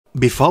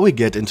Before we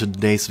get into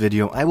today's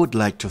video, I would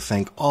like to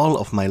thank all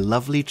of my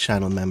lovely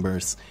channel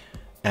members,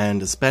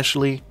 and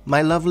especially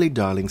my lovely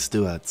darling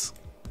stewards.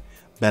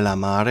 Bella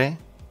Mare,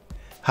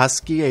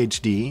 Husky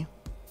HD,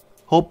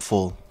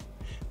 Hopeful,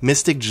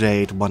 Mystic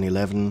Jade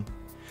 111,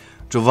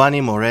 Giovanni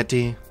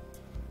Moretti,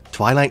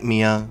 Twilight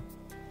Mia,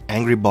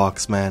 Angry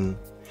Boxman,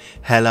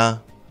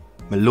 Hella,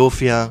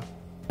 Melofia,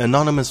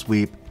 Anonymous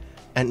Weep,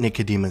 and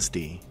Nicodemus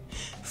D.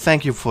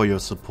 Thank you for your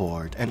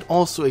support, and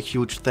also a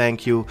huge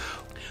thank you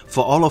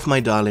for all of my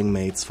darling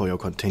mates for your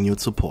continued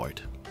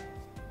support.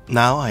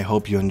 Now I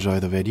hope you enjoy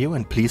the video,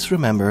 and please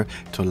remember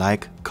to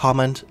like,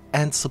 comment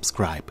and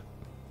subscribe.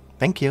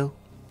 Thank you.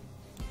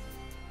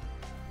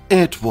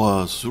 It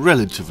was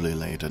relatively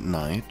late at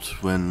night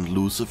when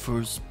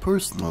Lucifer's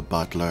personal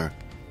butler,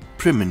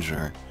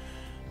 Preminger,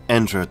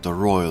 entered the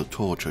royal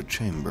torture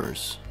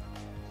chambers.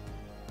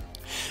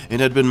 It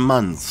had been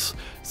months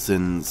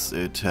since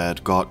it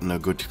had gotten a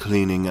good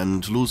cleaning,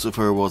 and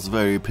Lucifer was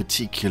very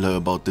particular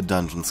about the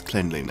dungeon's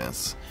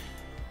cleanliness.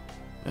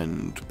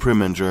 And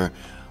Preminger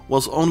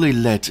was only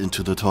let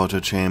into the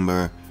torture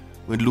chamber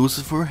when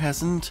Lucifer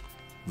hasn't,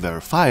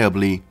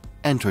 verifiably,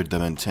 entered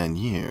them in 10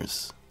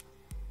 years.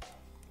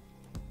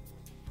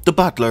 The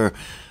butler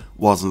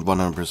wasn't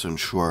 100%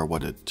 sure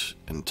what it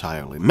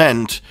entirely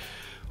meant,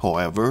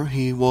 however,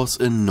 he was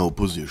in no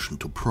position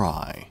to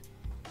pry.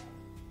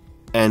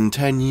 And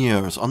 10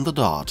 years on the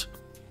dot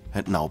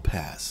had now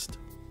passed.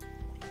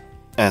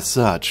 As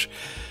such,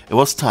 it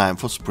was time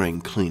for spring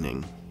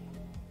cleaning.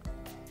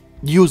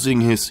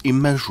 Using his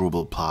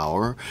immeasurable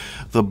power,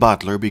 the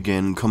butler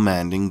began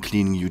commanding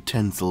cleaning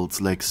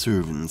utensils like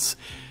servants,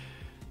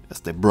 as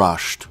they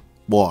brushed,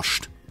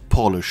 washed,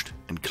 polished,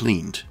 and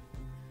cleaned,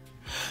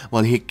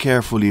 while he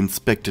carefully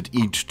inspected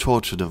each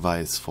torture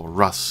device for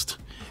rust,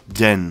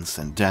 dents,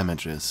 and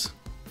damages.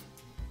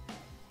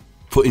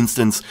 For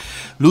instance,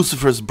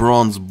 Lucifer's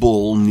bronze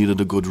bowl needed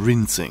a good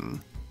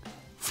rinsing,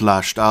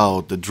 flushed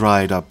out the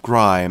dried-up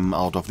grime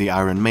out of the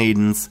Iron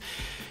Maidens,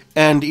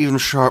 and even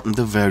sharpened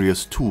the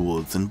various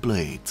tools and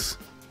blades.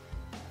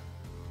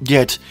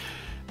 Yet,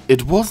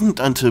 it wasn't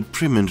until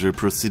Preminger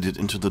proceeded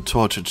into the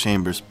torture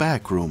chamber's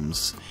back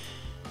rooms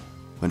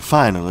when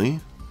finally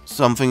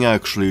something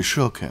actually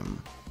shook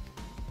him.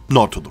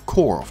 Not to the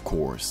core, of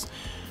course.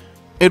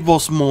 It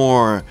was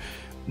more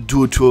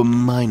due to a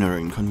minor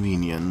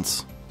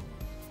inconvenience.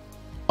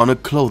 On a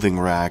clothing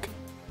rack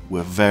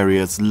were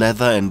various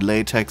leather and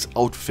latex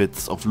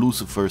outfits of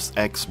Lucifer's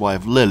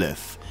ex-wife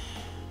Lilith.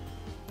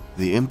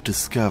 The imp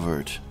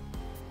discovered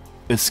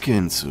a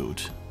skin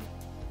suit.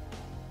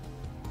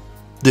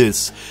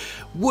 This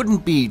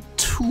wouldn't be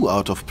too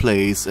out of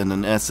place in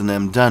an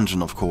S&M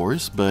dungeon, of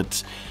course,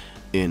 but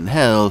in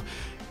hell,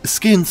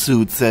 skin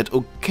suits had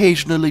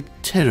occasionally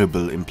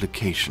terrible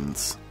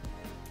implications.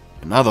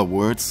 In other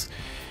words,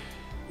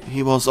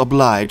 he was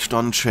obliged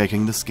on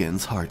checking the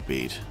skin's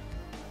heartbeat.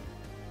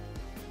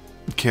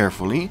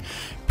 Carefully,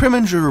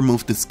 Preminger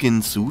removed the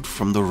skin suit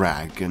from the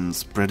rack and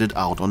spread it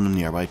out on a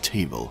nearby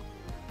table.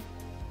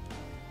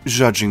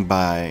 Judging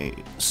by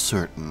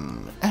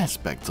certain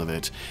aspects of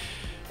it,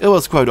 it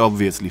was quite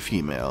obviously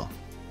female.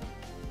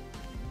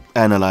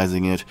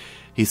 Analyzing it,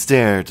 he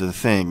stared the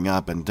thing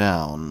up and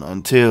down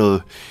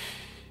until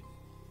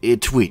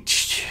it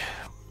twitched.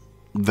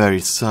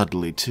 Very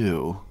subtly,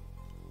 too.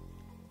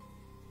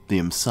 The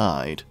imp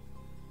sighed,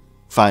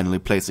 finally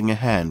placing a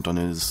hand on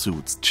his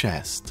suit's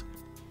chest.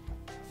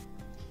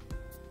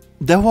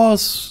 There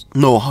was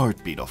no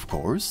heartbeat, of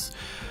course,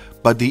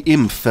 but the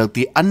imp felt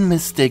the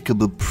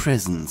unmistakable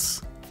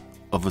presence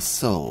of a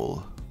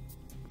soul.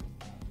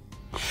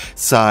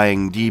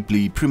 Sighing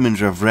deeply,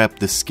 Preminger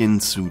wrapped the skin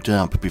suit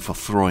up before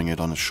throwing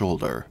it on his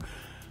shoulder.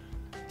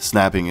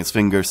 Snapping his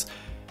fingers,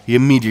 he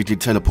immediately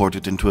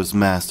teleported into his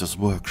master's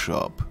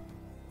workshop,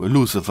 where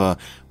Lucifer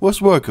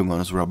was working on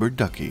his rubber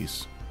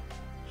duckies.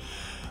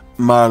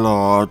 "My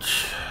lord,"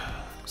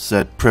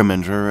 said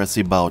Preminger as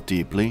he bowed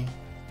deeply.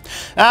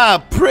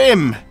 "Ah,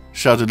 Prim!"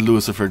 shouted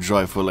Lucifer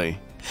joyfully.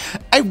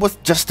 "I was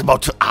just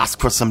about to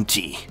ask for some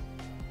tea."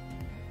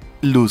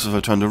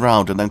 Lucifer turned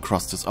around and then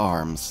crossed his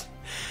arms.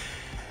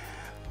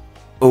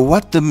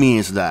 "What the me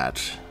is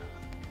that?"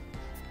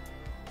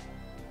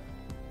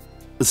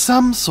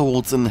 Some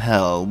souls in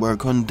hell were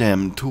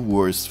condemned to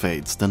worse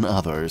fates than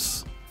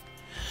others.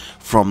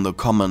 From the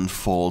common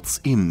false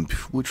imp,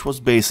 which was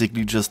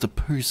basically just a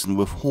person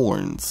with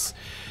horns,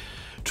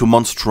 to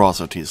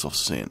monstrosities of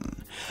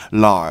sin,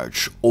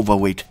 large,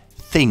 overweight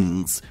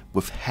things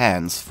with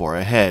hands for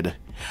a head,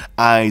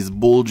 eyes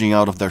bulging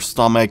out of their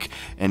stomach,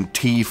 and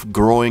teeth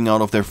growing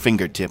out of their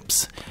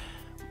fingertips.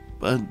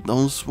 But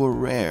those were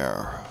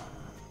rare,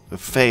 a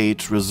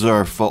fate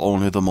reserved for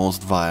only the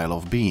most vile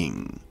of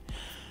being.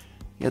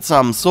 Yet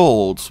some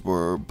souls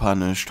were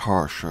punished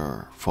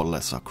harsher for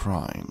lesser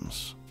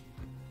crimes,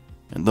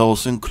 and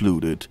those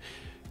included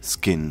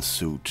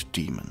skin-suit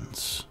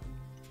demons.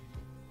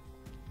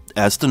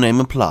 As the name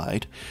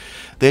implied,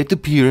 they had the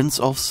appearance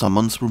of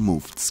someone's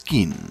removed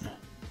skin,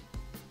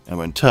 and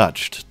when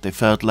touched, they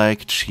felt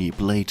like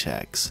cheap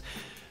latex.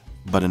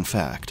 But in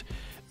fact,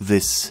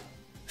 this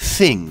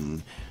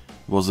thing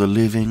was a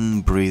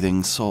living,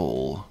 breathing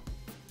soul.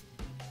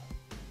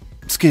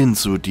 Skin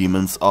suit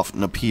demons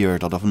often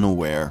appeared out of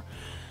nowhere.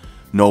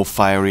 No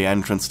fiery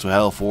entrance to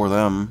hell for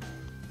them.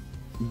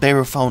 They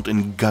were found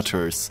in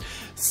gutters,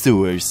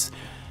 sewers,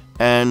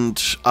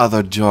 and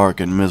other dark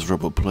and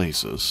miserable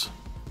places.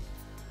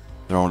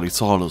 Their only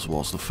solace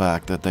was the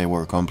fact that they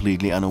were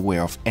completely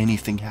unaware of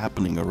anything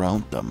happening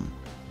around them.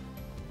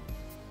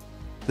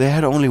 They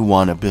had only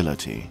one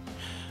ability,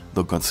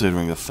 though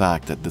considering the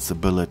fact that this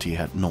ability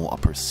had no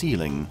upper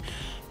ceiling,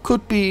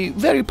 could be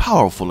very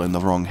powerful in the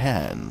wrong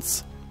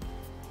hands.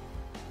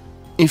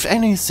 If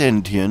any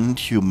sentient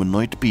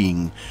humanoid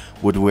being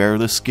would wear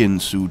the skin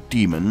suit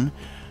demon,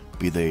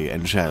 be they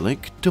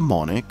angelic,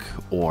 demonic,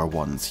 or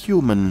once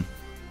human,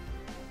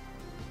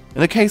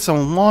 in the case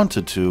someone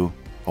wanted to,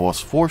 or was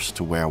forced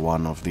to wear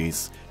one of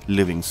these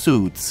living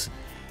suits,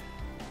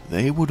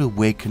 they would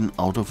awaken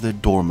out of their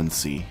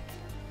dormancy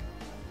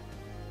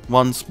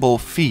once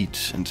both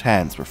feet and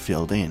hands were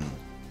filled in.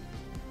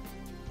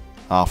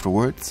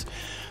 Afterwards,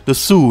 the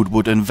suit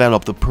would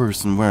envelop the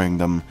person wearing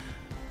them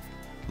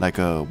like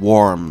a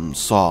warm,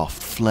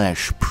 soft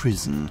flesh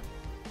prison.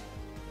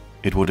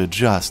 It would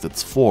adjust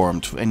its form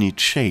to any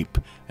shape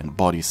and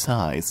body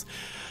size,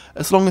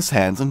 as long as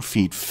hands and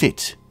feet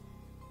fit,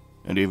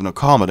 and even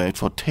accommodate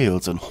for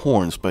tails and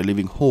horns by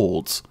leaving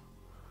holes,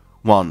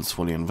 once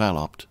fully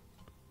enveloped.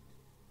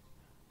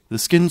 The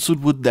skin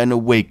suit would then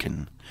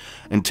awaken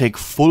and take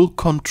full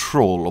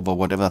control over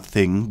whatever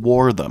thing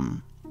wore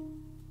them.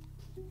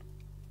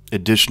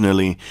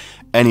 Additionally,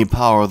 any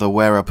power the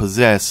wearer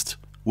possessed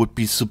would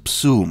be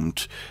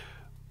subsumed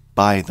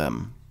by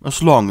them,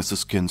 as long as the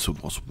skin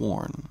suit was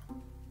worn.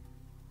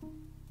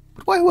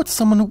 But why would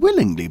someone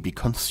willingly be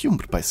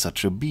consumed by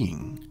such a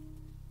being?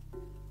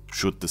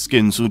 Should the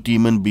skin suit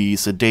demon be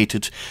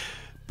sedated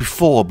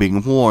before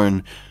being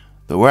worn,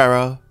 the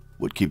wearer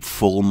would keep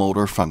full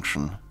motor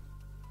function.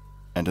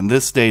 And in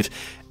this state,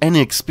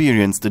 any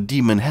experience the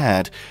demon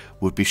had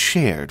would be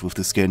shared with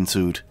the skin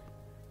suit.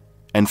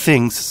 And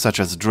things such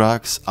as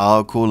drugs,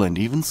 alcohol, and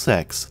even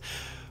sex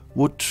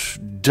would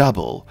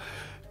double,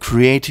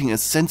 creating a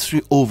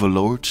sensory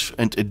overload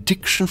and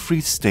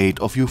addiction-free state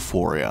of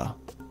euphoria.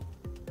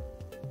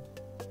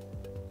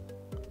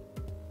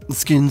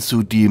 Skin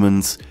suit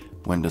demons,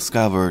 when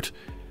discovered,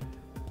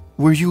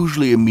 were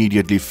usually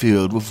immediately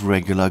filled with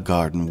regular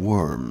garden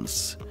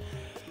worms,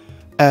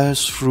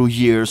 as through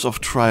years of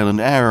trial and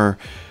error,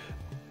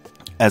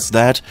 as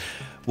that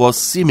was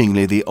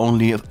seemingly the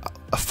only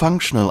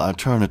functional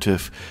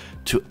alternative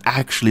to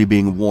actually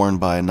being worn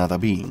by another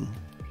being.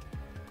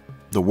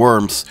 The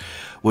worms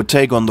would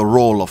take on the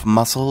role of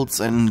muscles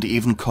and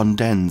even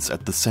condense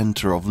at the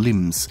center of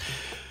limbs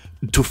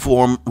to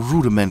form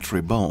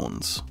rudimentary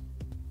bones.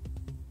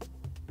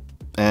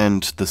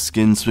 And the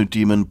skin suit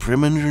demon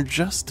Priminger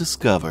just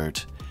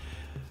discovered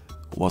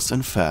was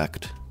in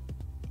fact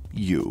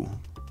you.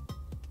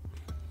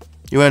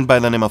 He went by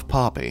the name of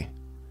Poppy,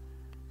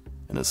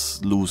 and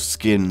his loose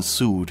skin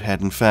suit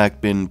had in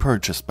fact been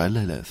purchased by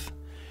Lilith,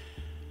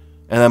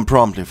 and then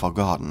promptly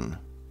forgotten.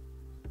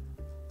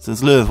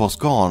 Since Lilith was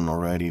gone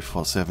already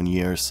for 7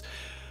 years,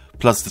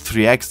 plus the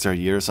 3 extra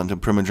years until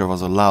Priminger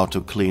was allowed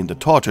to clean the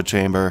torture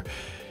chamber,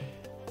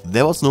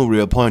 there was no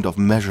real point of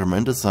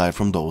measurement aside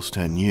from those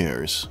 10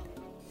 years.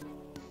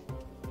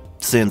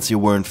 Since you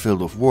weren't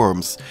filled with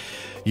worms,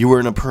 you were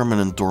in a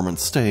permanent dormant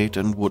state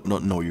and would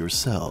not know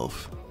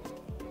yourself.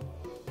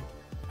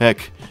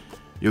 Heck,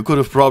 you could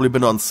have probably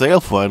been on sale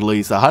for at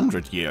least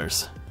 100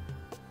 years.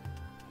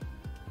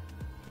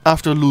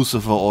 After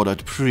Lucifer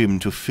ordered Prim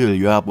to fill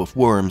you up with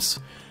worms,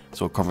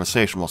 so a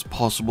conversation was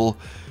possible,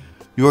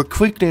 you were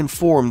quickly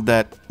informed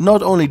that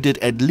not only did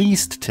at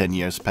least 10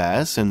 years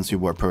pass since you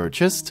were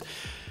purchased,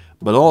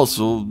 but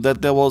also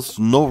that there was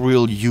no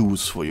real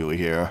use for you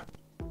here.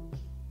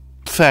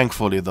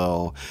 Thankfully,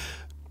 though,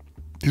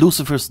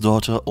 Lucifer's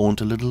daughter owned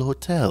a little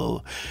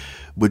hotel,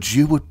 which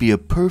you would be a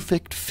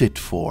perfect fit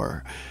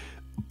for.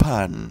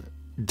 Pun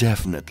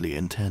definitely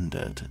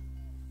intended.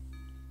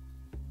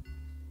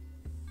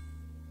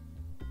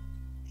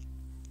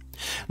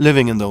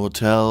 Living in the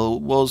hotel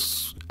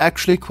was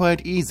actually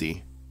quite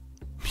easy.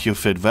 You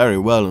fit very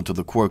well into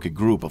the quirky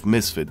group of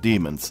misfit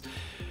demons.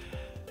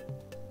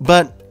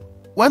 But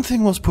one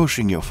thing was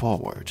pushing you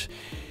forward.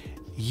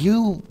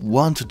 You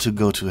wanted to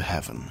go to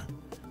heaven,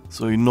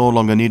 so you no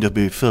longer needed to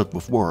be filled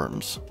with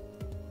worms.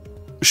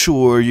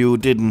 Sure, you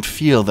didn't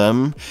feel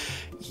them,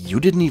 you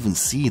didn't even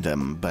see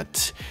them,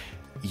 but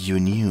you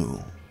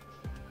knew.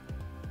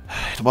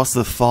 It was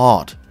the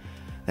thought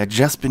that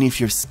just beneath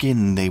your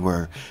skin they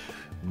were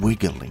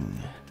wiggling.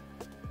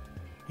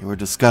 You were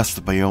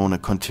disgusted by your own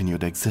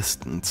continued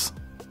existence.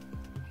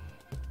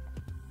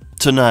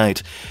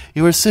 Tonight,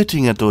 you were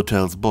sitting at the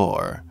hotel's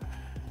bar.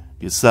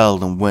 You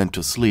seldom went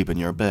to sleep in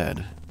your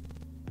bed.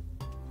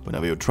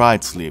 Whenever you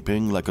tried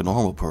sleeping like a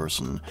normal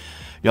person,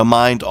 your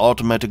mind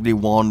automatically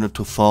wandered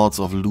to thoughts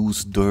of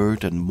loose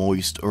dirt and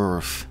moist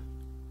earth.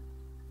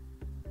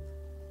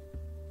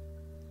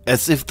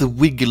 as if the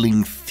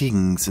wiggling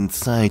things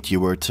inside you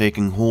were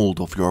taking hold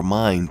of your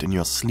mind in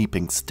your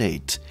sleeping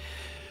state.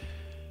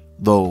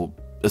 Though,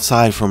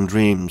 aside from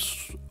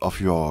dreams of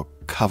your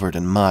covered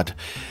in mud,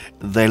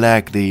 they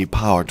lack the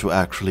power to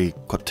actually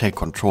take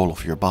control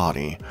of your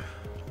body.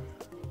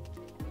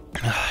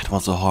 It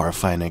was a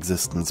horrifying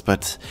existence,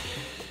 but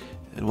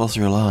it was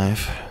your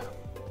life.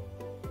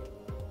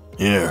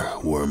 Here,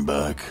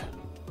 Wormback,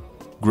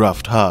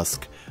 Gruffed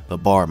Husk, the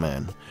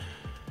barman.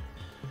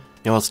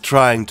 He was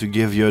trying to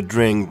give you a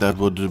drink that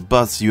would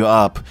buzz you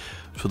up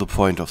to the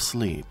point of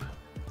sleep.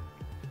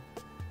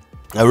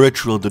 A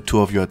ritual the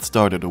two of you had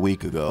started a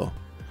week ago.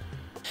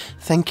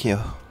 Thank you.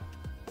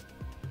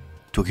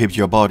 To keep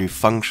your body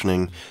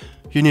functioning,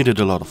 you needed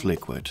a lot of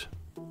liquid.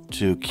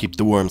 To keep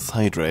the worms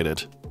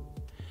hydrated.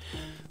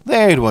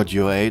 They ate what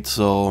you ate,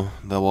 so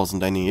there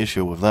wasn't any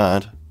issue with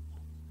that.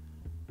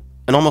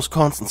 An almost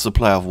constant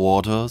supply of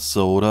water,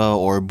 soda,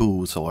 or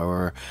booze,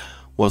 however,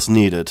 was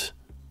needed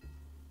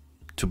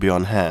to be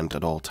on hand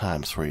at all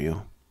times for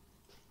you.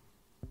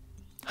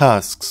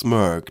 Husk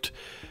smirked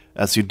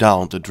as you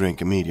downed the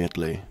drink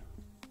immediately.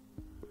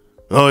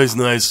 Always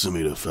nice to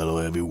meet a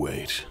fellow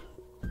heavyweight.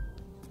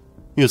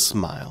 You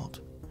smiled.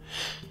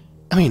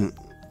 I mean,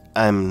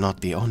 I'm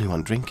not the only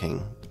one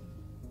drinking.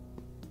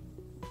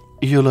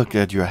 You looked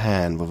at your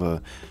hand with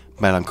a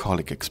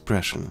melancholic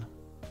expression.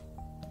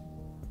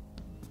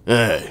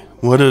 Hey,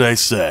 what did I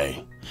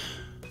say?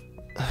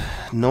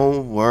 No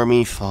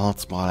wormy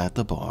thoughts while at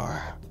the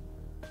bar.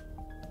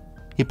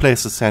 He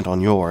placed his hand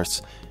on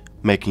yours,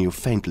 making you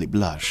faintly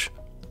blush.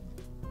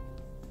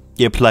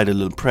 He applied a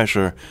little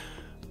pressure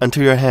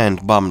until your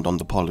hand bumped on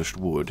the polished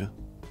wood.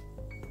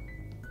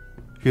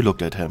 You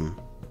looked at him.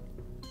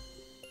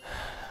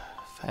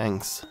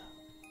 Thanks.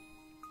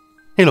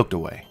 He looked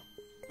away.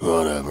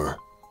 Whatever.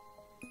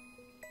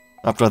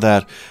 After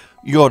that,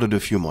 you ordered a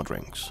few more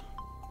drinks.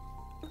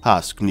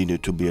 Husk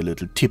needed to be a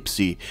little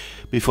tipsy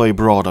before he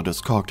brought out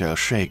his cocktail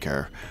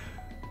shaker,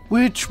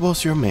 which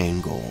was your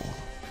main goal.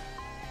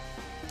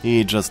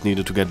 He just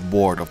needed to get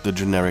bored of the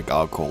generic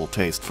alcohol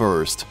taste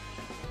first,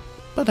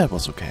 but that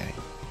was okay.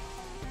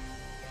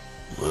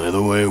 By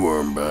the way,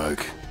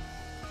 Wormback,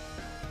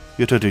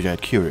 You tittered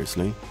at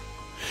curiously.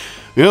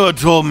 you never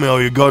told me how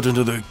you got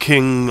into the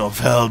King of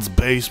Hell's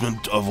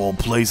basement of all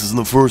places in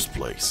the first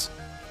place.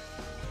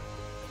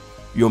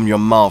 You opened your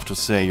mouth to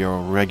say your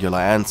regular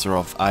answer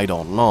of I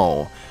don't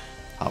know.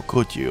 How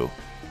could you?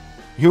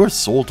 You were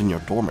sold in your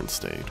dormant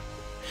state.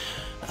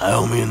 I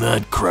don't mean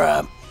that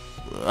crap.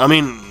 I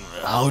mean,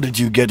 how did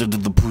you get into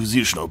the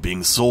position of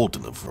being sold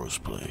in the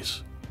first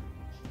place?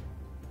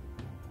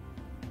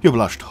 You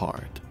blushed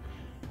hard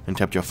and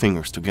tapped your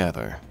fingers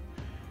together.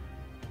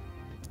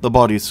 The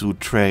bodysuit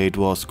trade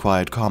was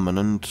quite common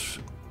and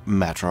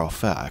matter of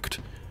fact.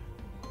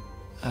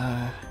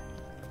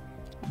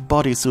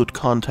 Bodysuit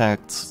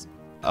contacts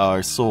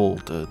are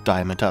sold a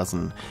dime a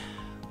dozen.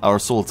 Our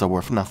souls are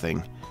worth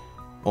nothing.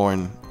 Or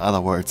in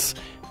other words,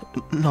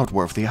 not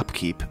worth the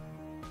upkeep.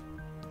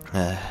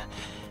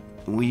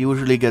 We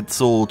usually get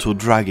sold to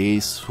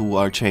druggies who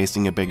are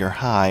chasing a bigger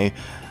high,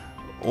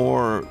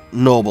 or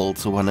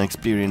nobles who want to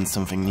experience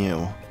something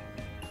new.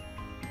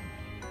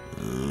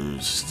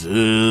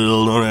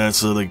 Still don't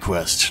answer the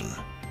question.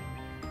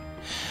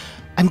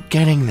 I'm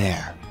getting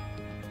there,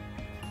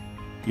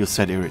 you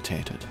said,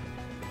 irritated.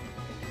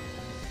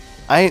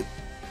 I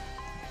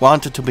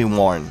wanted to be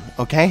warned,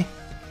 okay?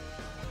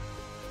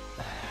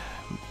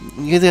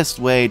 The easiest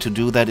way to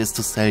do that is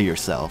to sell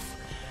yourself.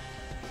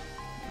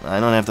 I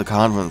don't have the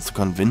confidence to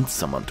convince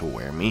someone to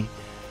wear me,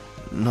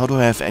 nor do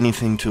I have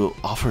anything to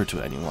offer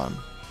to anyone.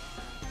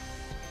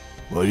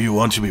 Why do you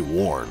want to be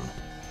worn?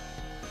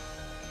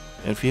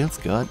 It feels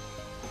good.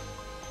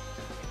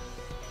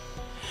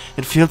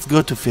 It feels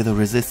good to feel the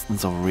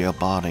resistance of a real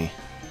body.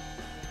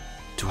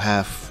 To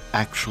have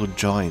actual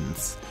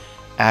joints,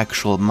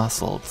 actual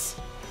muscles.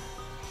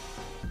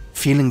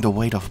 Feeling the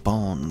weight of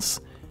bones.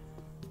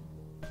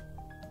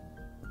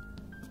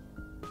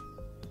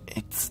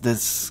 It's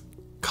this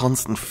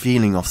constant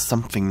feeling of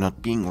something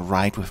not being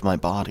right with my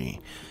body.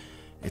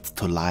 It's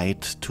too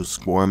light, too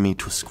squirmy,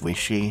 too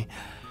squishy.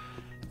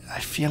 I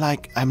feel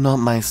like I'm not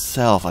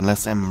myself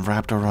unless I'm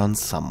wrapped around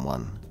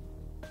someone.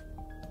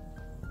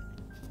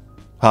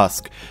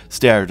 Husk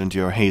stared into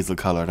your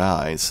hazel-colored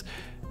eyes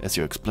as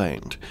you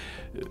explained.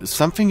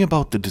 Something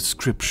about the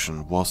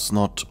description was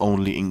not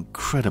only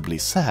incredibly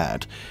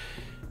sad,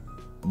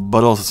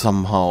 but also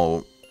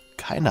somehow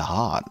kinda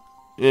hot.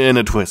 In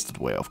a twisted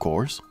way, of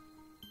course.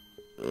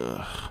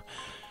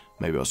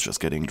 Maybe I was just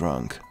getting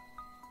drunk.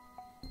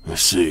 I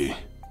see.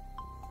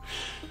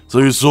 So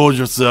you sold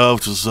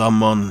yourself to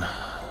someone,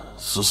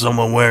 so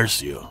someone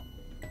wears you.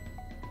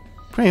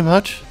 Pretty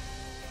much.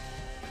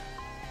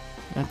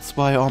 That's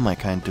why all my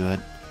kind do it.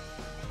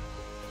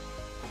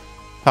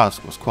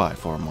 Husk was quiet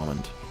for a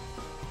moment,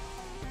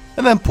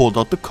 and then pulled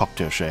out the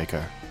cocktail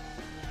shaker.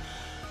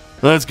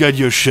 Let's get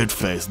your shit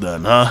faced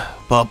then, huh,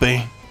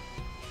 puppy?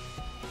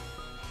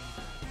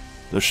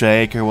 The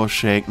shaker was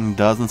shaken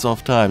dozens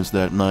of times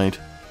that night.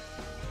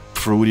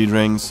 Fruity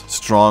drinks,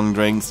 strong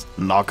drinks,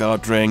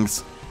 knockout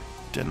drinks.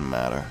 Didn't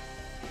matter.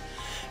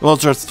 It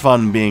was just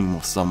fun being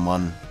with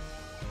someone.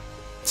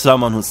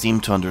 Someone who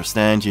seemed to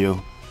understand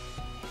you.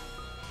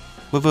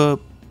 With a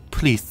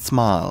pleased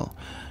smile,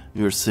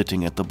 you're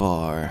sitting at the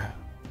bar.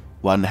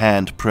 One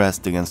hand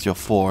pressed against your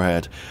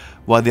forehead,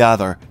 while the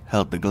other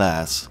held the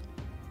glass,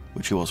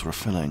 which he was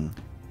refilling.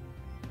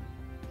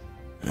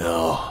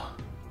 Yeah.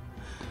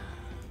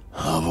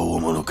 Have a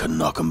woman who can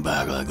knock him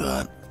back like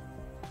that.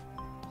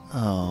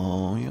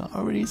 Oh, you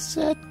already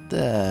said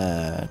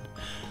that.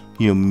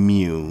 You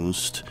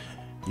mused.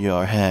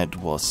 Your head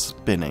was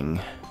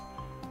spinning.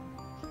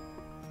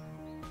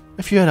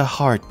 If you had a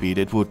heartbeat,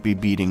 it would be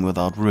beating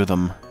without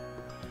rhythm.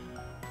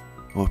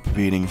 It would be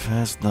beating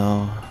fast,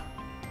 though.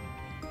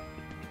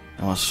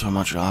 There was so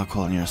much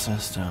alcohol in your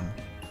system.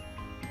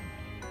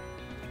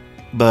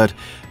 But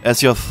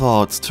as your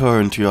thoughts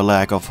turned to your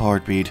lack of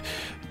heartbeat,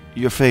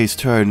 your face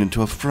turned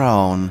into a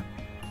frown.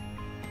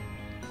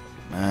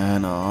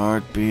 And a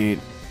heartbeat.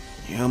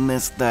 You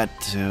missed that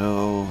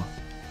too.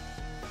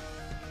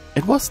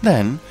 It was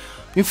then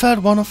you felt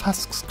one of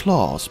Husk's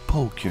claws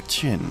poke your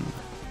chin.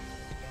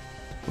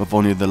 With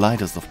only the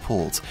lightest of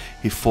pulls,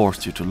 he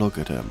forced you to look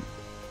at him.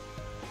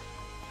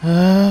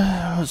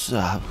 What's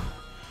up?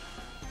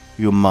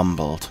 You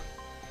mumbled.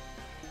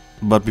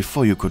 But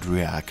before you could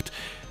react,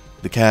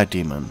 the cat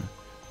demon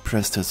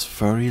pressed his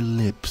furry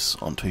lips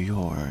onto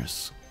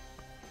yours.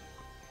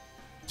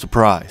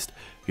 Surprised,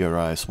 your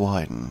eyes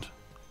widened.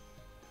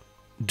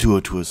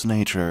 Due to his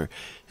nature,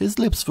 his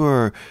lips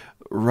were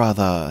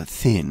rather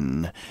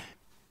thin,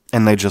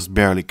 and they just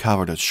barely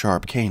covered his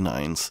sharp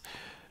canines.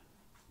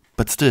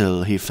 But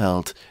still, he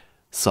felt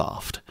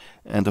soft,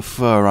 and the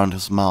fur around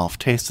his mouth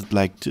tasted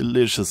like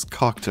delicious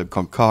cocktail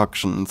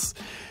concoctions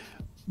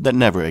that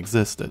never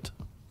existed.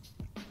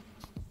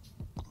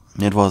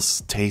 It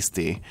was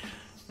tasty,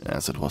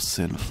 as it was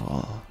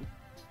sinful.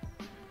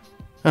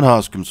 And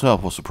Husk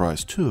himself was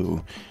surprised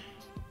too.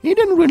 He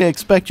didn't really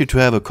expect you to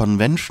have a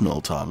conventional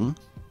tongue,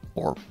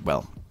 or,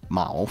 well,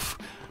 mouth.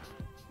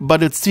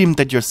 But it seemed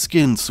that your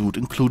skin suit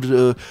included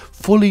a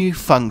fully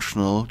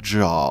functional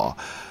jaw.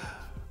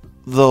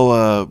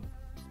 Though,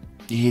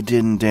 he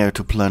didn't dare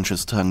to plunge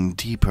his tongue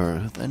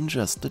deeper than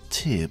just the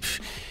tip.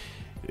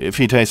 If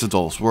he tasted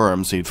those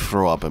worms, he'd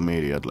throw up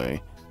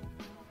immediately.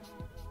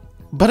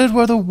 But it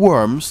were the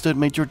worms that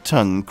made your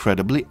tongue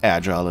incredibly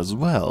agile as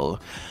well,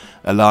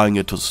 allowing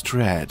it to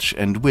stretch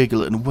and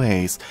wiggle in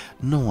ways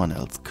no one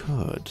else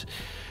could.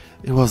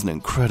 It was an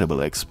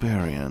incredible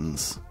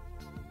experience.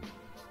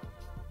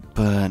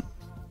 But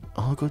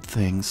all good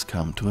things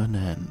come to an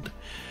end,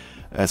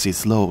 as he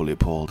slowly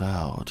pulled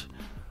out,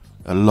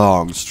 a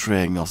long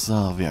string of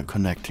salvia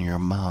connecting your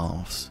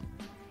mouths.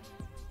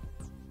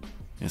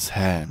 His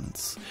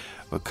hands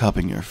were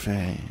cupping your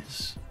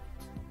face.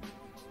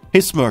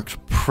 He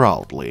smirked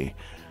proudly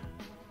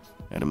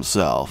at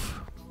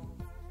himself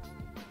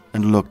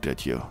and looked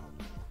at you.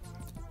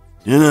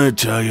 Didn't I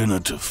tell you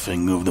not to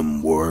think of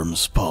them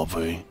worms,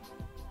 Poppy?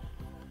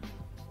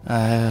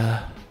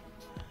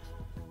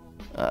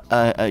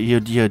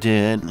 You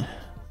did.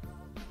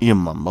 You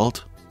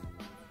mumbled.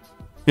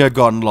 You had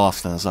gotten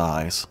lost in his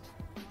eyes.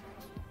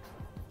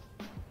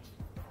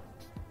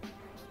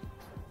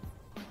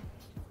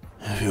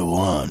 If you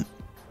want,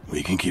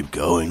 we can keep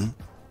going.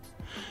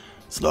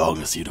 As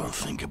long as you don't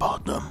think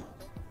about them.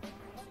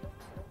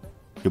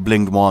 You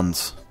blinked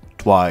once,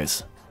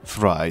 twice,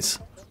 thrice.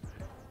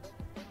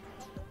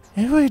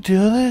 If we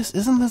do this,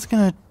 isn't this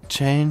gonna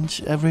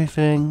change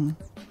everything?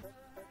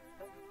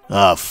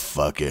 Ah,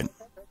 fuck it.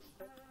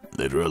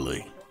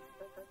 Literally.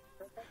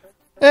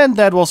 And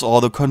that was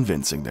all the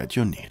convincing that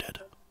you needed.